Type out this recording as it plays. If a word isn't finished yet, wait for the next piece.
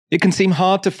It can seem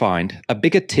hard to find a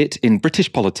bigger tit in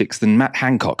British politics than Matt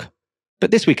Hancock. But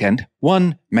this weekend,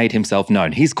 one made himself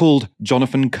known. He's called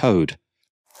Jonathan Coad.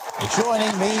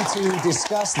 Joining me to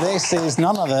discuss this is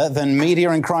none other than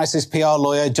media and crisis PR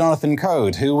lawyer Jonathan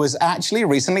Coad, who was actually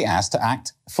recently asked to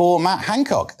act for Matt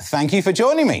Hancock. Thank you for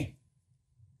joining me.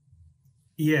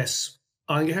 Yes,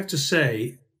 I have to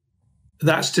say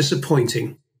that's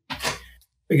disappointing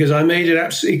because I made it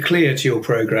absolutely clear to your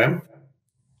programme.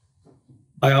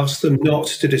 I asked them not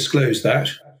to disclose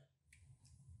that.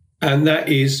 And that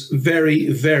is very,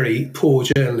 very poor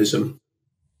journalism.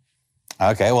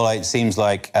 Okay, well, it seems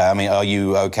like, are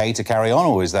you okay to carry on,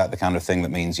 or is that the kind of thing that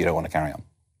means you don't want to carry on?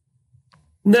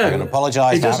 No. I'm going to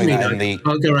apologise for having that in the...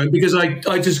 I'll go on, because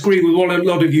I disagree with what a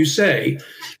lot of you say,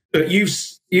 but you've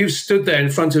stood there in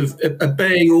front of a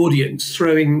baying audience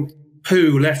throwing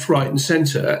poo left, right and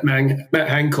centre at Matt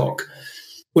Hancock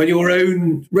when your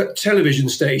own television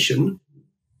station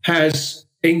has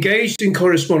engaged in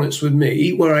correspondence with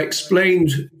me where I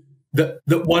explained that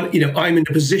I'm in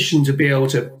a position to be able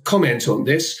to comment on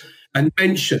this and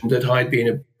mentioned that I'd been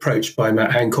approached by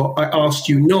Matt Hancock. I asked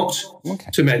you not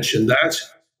to mention that.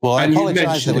 Well, I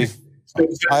apologise that we've...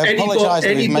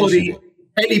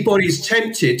 Anybody's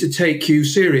tempted to take you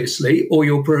seriously or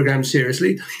your programme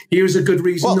seriously, here's a good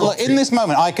reason not to. In this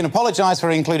moment, I can apologise for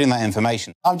including that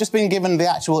information. I've just been given the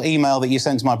actual email that you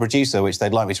sent to my producer, which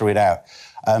they'd like me to read out.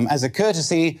 As a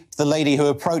courtesy to the lady who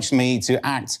approached me to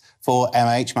act for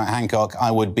Matt Hancock, I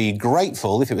would be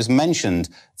grateful if it was mentioned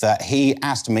that he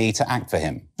asked me to act for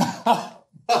him.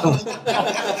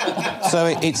 So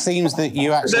it seems that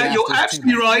you actually... You're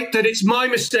absolutely right that it's my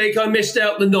mistake. I missed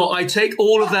out the knot. I take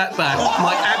all of that back.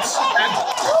 My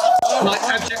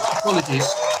abject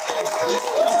apologies.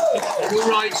 You're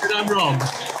right and I'm wrong.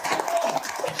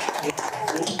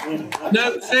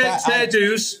 No, fair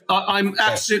dues. I'm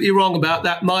absolutely wrong about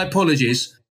that. My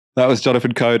apologies. That was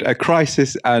Jonathan Coad, a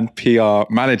crisis and PR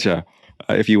manager.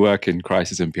 If you work in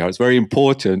crisis and PR, it's very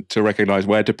important to recognise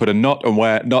where to put a knot and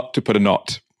where not to put a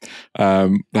knot.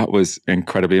 That was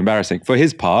incredibly embarrassing. For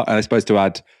his part, and I suppose to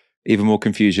add even more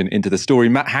confusion into the story,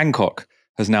 Matt Hancock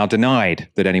has now denied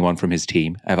that anyone from his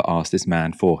team ever asked this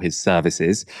man for his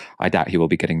services. I doubt he will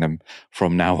be getting them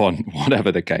from now on,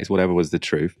 whatever the case, whatever was the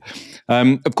truth.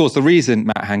 Of course, the reason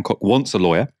Matt Hancock wants a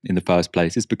lawyer in the first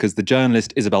place is because the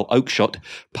journalist Isabel Oakeshott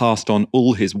passed on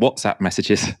all his WhatsApp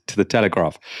messages to the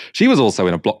Telegraph. She was also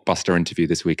in a blockbuster interview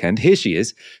this weekend. Here she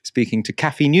is speaking to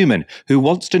Kathy Newman, who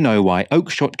wants to know why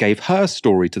Oakeshott gave her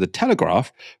story to the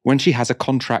Telegraph when she has a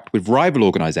contract with rival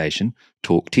organisation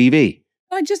Talk TV.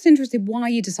 I'm just interested why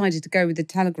you decided to go with the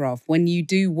Telegraph when you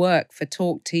do work for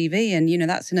Talk TV, and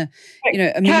that's in a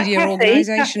media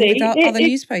organisation with other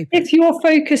newspapers. If your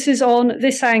focus is on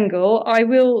this angle, I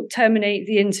will terminate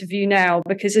the interview now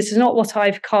because this is not what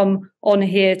I've come on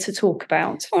here to talk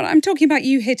about. Well, I'm talking about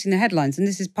you hitting the headlines, and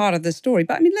this is part of the story.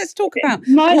 But let's talk about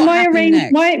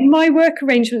my work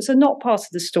arrangements are not part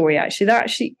of the story. Actually, they're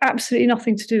actually absolutely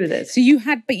nothing to do with it. So you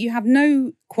have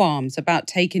no qualms about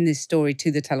taking this story to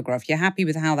the Telegraph. You're happy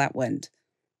with how that went?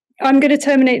 I'm going to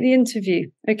terminate the interview.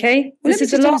 Okay, well, this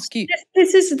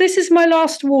is my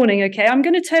last warning. Okay, I'm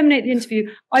going to terminate the interview.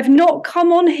 I've not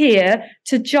come on here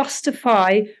to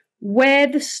justify where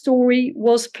the story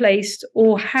was placed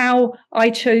or how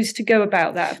I chose to go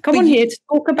about that. I've come on here to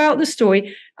talk about the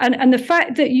story and the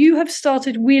fact that you have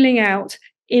started wheeling out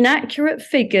inaccurate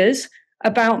figures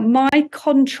about my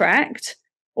contract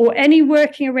or any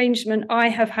working arrangement I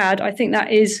have had. I think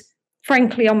that is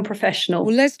frankly unprofessional.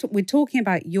 Well, we're talking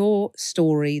about your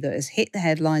story that has hit the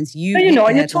headlines.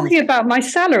 You're talking about my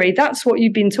salary. That's what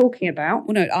you've been talking about.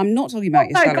 Well, no, I'm not talking about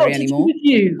your salary anymore.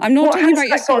 I'm not talking about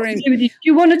your salary. Do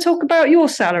you want to talk about your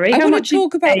salary? I want to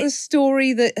talk about the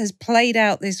story that has played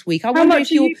out this week. How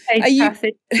much are you paid,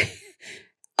 Kathy?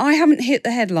 I haven't hit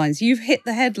the headlines. You've hit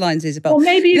the headlines, Isabel. Well,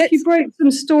 maybe if you broke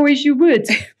some stories, you would.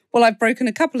 Well, I've broken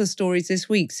a couple of stories this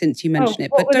week since you mentioned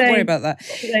it, but don't worry about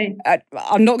that.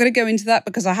 I'm not going to go into that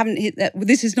because I haven't hit that.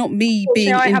 This is not me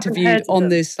being interviewed on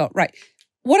this stuff. Right.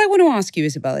 What I want to ask you,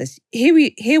 Isabel, is here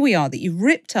we are that you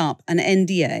ripped up an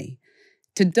NDA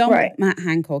to dump Matt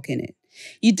Hancock in it.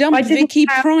 You dumped Vicky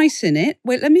Price in it.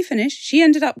 Wait, let me finish. She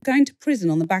ended up going to prison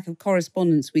on the back of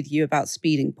correspondence with you about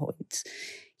speeding points.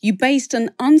 You based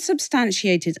an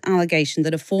unsubstantiated allegation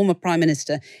that a former Prime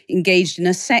Minister engaged in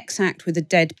a sex act with a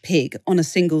dead pig on a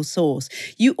single source.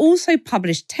 You also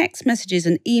published text messages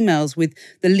and emails with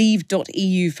the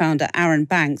Leave.eu founder Aaron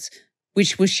Banks,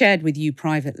 which was shared with you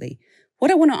privately. What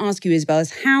I want to ask you, Isabel,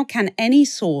 is how can any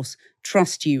source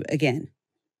trust you again?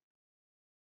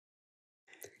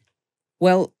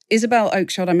 Well, Isabel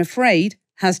Oakeshott, I'm afraid,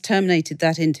 has terminated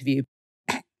that interview.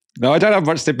 No, I don't have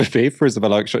much sympathy for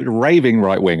Isabel Oakeshott, raving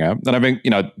right-winger. And I mean,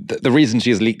 the reason she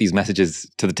has leaked these messages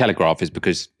to the Telegraph is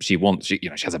because she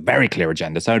has a very clear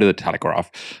agenda. So do the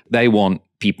Telegraph. They want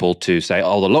people to say,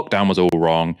 oh, the lockdown was all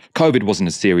wrong. COVID wasn't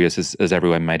as serious as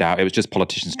everyone made out. It was just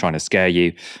politicians trying to scare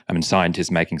you. I mean,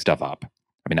 scientists making stuff up.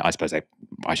 I mean, I suppose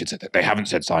I should say that they haven't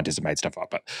said scientists have made stuff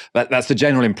up, but that's the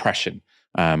general impression.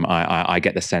 I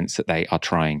get the sense that they are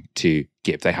trying to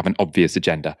give. They have an obvious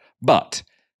agenda. But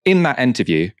in that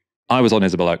interview, I was on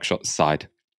Isabel Oakeshott's side.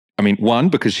 I mean, one,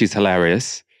 because she's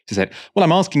hilarious. She said, well,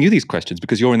 I'm asking you these questions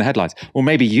because you're in the headlines. Well,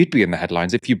 maybe you'd be in the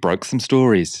headlines if you broke some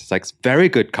stories. It's like, very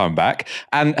good comeback.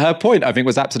 And her point, I think,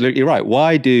 was absolutely right.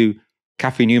 Why do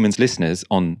Cathy Newman's listeners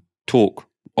on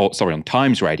on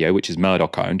Times Radio, which is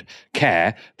Murdoch-owned,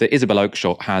 care that Isabel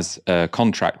Oakeshott has a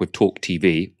contract with Talk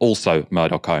TV, also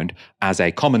Murdoch-owned, as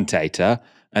a commentator,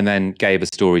 and then gave a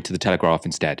story to the Telegraph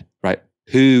instead, right?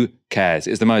 Who cares?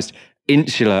 It's the most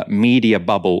insular media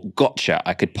bubble gotcha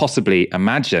I could possibly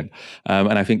imagine.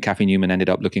 And I think Cathy Newman ended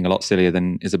up looking a lot sillier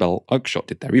than Isabel Oakeshott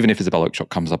did there, even if Isabel Oakeshott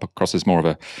comes up across as more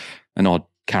of an odd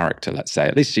character, let's say.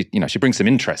 At least she brings some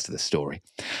interest to the story.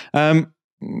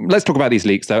 Let's talk about these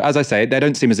leaks, though. As I say, they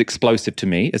don't seem as explosive to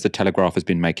me as the Telegraph has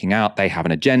been making out. They have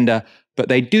an agenda, but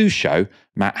they do show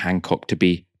Matt Hancock to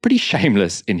be pretty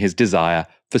shameless in his desire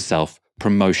for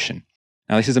self-promotion.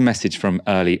 Now, this is a message from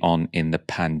early on in the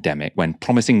pandemic when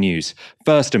promising news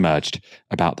first emerged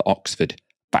about the Oxford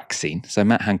vaccine. So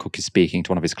Matt Hancock is speaking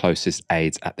to one of his closest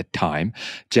aides at the time,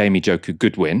 Jamie Joku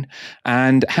Goodwin,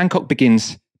 and Hancock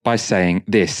begins by saying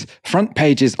this: front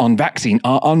pages on vaccine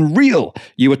are unreal.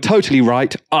 You are totally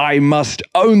right. I must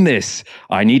own this.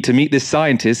 I need to meet this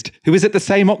scientist who is at the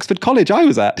same Oxford college I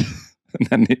was at. And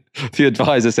then the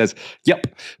advisor says,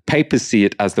 yep, papers see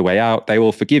it as the way out. They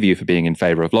will forgive you for being in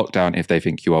favour of lockdown if they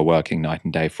think you are working night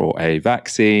and day for a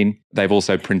vaccine. They've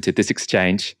also printed this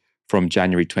exchange from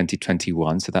January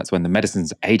 2021. So that's when the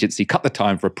Medicines Agency cut the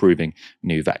time for approving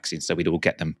new vaccines, so we'd all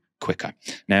get them quicker.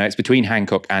 Now, it's between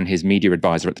Hancock and his media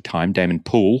advisor at the time, Damon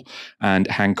Poole, and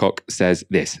Hancock says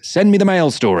this: send me the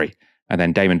mail story. And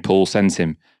then Damon Poole sends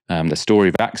him the story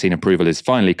of vaccine approval is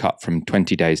finally cut from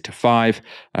 20 days to 5.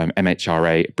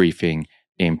 MHRA briefing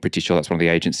in British Sure, that's one of the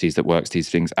agencies that works these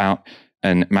things out.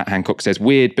 And Matt Hancock says,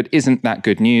 weird, but isn't that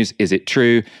good news? Is it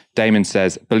true? Damon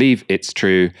says, believe it's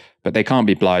true, but they can't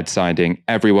be blindsiding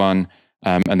everyone.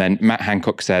 And then Matt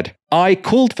Hancock said, I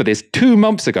called for this 2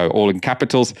 months ago, all in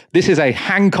capitals. This is a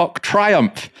Hancock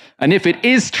triumph. And if it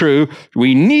is true,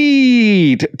 we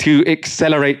need to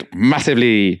accelerate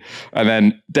massively. And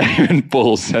then Damon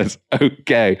Poole says,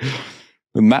 okay.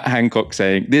 And Matt Hancock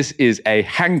saying, this is a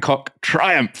Hancock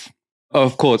triumph.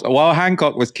 Of course, while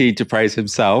Hancock was keen to praise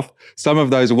himself, some of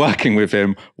those working with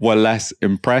him were less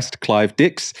impressed. Clive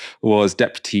Dix was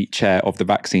deputy chair of the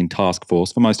vaccine task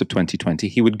force for most of 2020.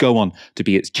 He would go on to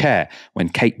be its chair when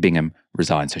Kate Bingham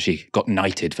resigned, so she got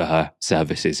knighted for her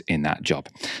services in that job.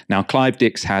 Now, Clive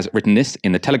Dix has written this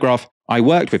in the Telegraph: I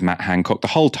worked with Matt Hancock the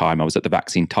whole time I was at the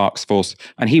vaccine task force,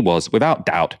 and he was, without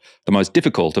doubt, the most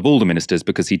difficult of all the ministers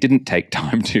because he didn't take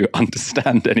time to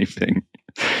understand anything.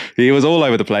 He was all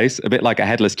over the place, a bit like a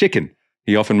headless chicken.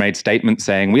 He often made statements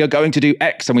saying, we are going to do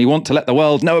X and we want to let the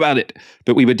world know about it.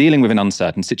 But we were dealing with an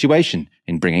uncertain situation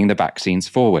in bringing the vaccines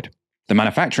forward. The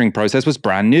manufacturing process was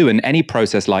brand new, and any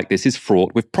process like this is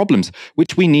fraught with problems,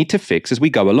 which we need to fix as we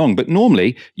go along. But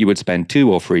normally, you would spend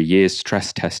 2 or 3 years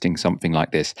stress testing something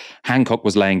like this. Hancock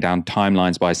was laying down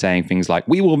timelines by saying things like,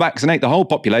 we will vaccinate the whole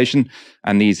population.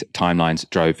 And these timelines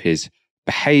drove his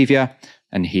behavior.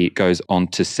 And he goes on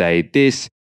to say this: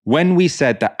 when we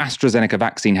said that AstraZeneca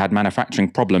vaccine had manufacturing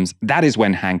problems, that is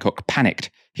when Hancock panicked.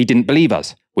 He didn't believe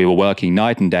us. We were working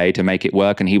night and day to make it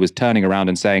work, and he was turning around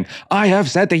and saying, I have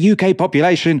said the UK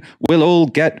population will all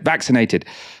get vaccinated.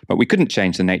 But we couldn't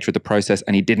change the nature of the process,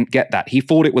 and he didn't get that. He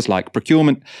thought it was like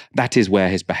procurement. That is where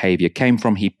his behavior came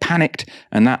from. He panicked,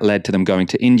 and that led to them going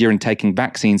to India and taking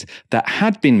vaccines that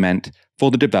had been meant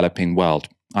for the developing world.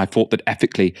 I thought that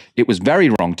ethically it was very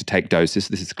wrong to take doses.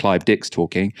 This is Clive Dix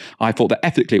talking. I thought that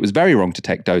ethically it was very wrong to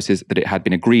take doses that it had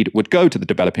been agreed would go to the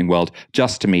developing world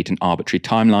just to meet an arbitrary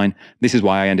timeline. This is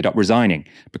why I ended up resigning,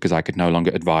 because I could no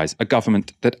longer advise a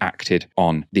government that acted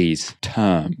on these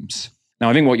terms. Now,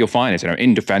 I think what you'll find is,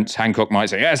 in defense, Hancock might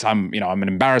say, yes, I'm an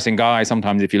embarrassing guy.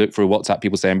 Sometimes if you look through WhatsApp,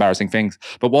 people say embarrassing things.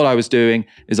 But what I was doing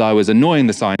is I was annoying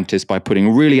the scientists by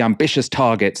putting really ambitious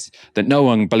targets that no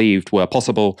one believed were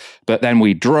possible. But then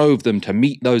we drove them to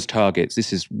meet those targets.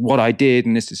 This is what I did,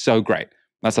 and this is so great.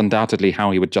 That's undoubtedly how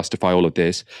he would justify all of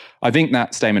this. I think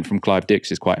that statement from Clive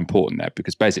Dix is quite important there,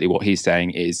 because basically what he's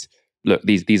saying is, look,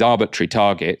 these arbitrary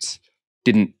targets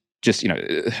didn't just,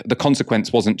 the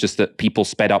consequence wasn't just that people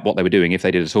sped up what they were doing, if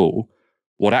they did at all.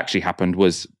 What actually happened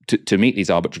was to meet these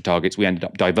arbitrary targets, we ended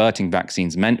up diverting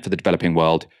vaccines meant for the developing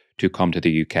world to come to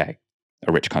the UK,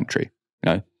 a rich country.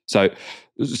 So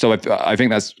I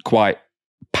think that's quite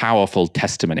powerful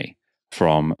testimony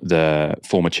from the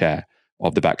former chair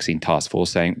of the vaccine task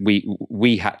force, saying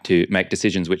we had to make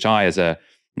decisions which I, as a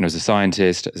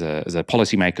scientist, as a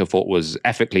policymaker, thought was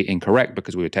ethically incorrect,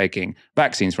 because we were taking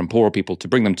vaccines from poorer people to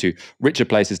bring them to richer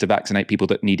places to vaccinate people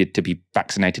that needed to be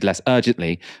vaccinated less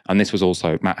urgently. And this was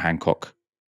also Matt Hancock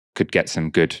could get some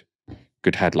good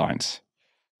headlines.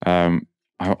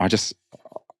 I just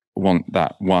want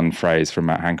that one phrase from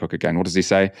Matt Hancock again. What does he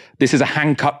say? This is a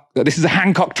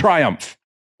Hancock triumph.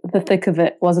 The thick of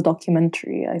it was a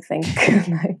documentary, I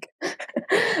think.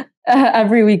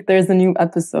 Every week there's a new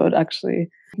episode, actually.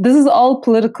 This is all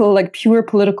political, pure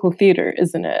political theater,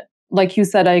 isn't it? Like you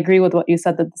said, I agree with what you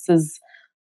said, that this is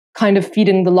kind of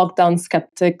feeding the lockdown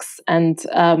skeptics and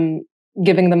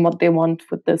giving them what they want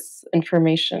with this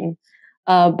information.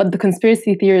 But the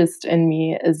conspiracy theorist in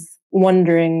me is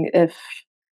wondering if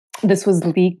this was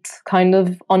leaked kind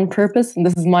of on purpose, and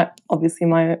this is obviously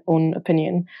my own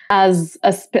opinion, as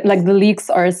a spin, the leaks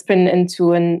are a spin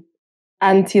into an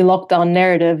anti-lockdown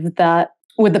narrative that,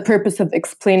 with the purpose of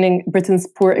explaining Britain's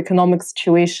poor economic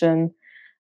situation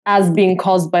as being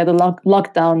caused by the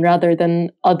lockdown, rather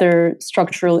than other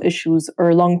structural issues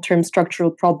or long-term structural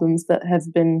problems that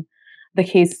have been the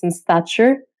case since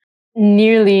Thatcher.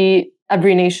 Nearly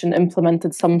every nation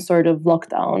implemented some sort of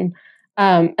lockdown.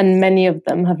 And many of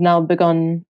them have now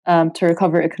begun to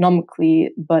recover economically,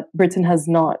 but Britain has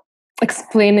not.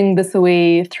 Explaining this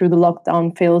away through the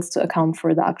lockdown fails to account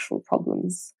for the actual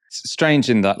problems. It's strange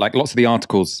in that, lots of the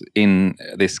articles in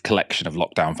this collection of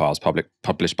lockdown files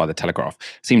published by The Telegraph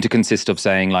seem to consist of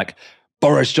saying,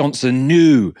 Boris Johnson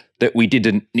knew that we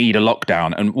didn't need a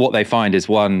lockdown. And what they find is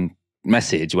one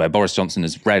message where Boris Johnson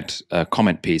has read a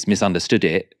comment piece, misunderstood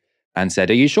it, and said,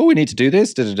 "Are you sure we need to do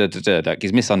this?" Like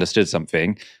he's misunderstood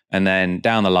something. And then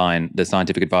down the line, the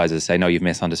scientific advisors say, "No, you've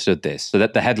misunderstood this." So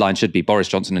that the headline should be, Boris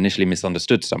Johnson initially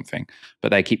misunderstood something. But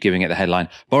they keep giving it the headline,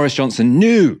 Boris Johnson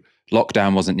knew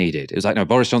lockdown wasn't needed. It was like, no,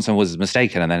 Boris Johnson was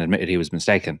mistaken and then admitted he was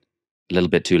mistaken a little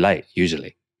bit too late,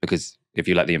 usually. Because if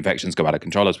you let the infections go out of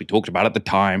control, as we talked about at the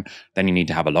time, then you need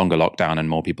to have a longer lockdown and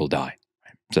more people die.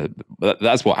 So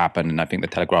that's what happened. And I think the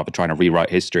Telegraph are trying to rewrite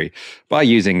history by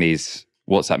using these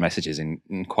WhatsApp messages in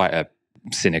quite a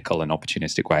cynical and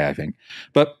opportunistic way, I think.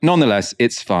 But nonetheless,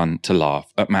 it's fun to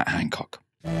laugh at Matt Hancock.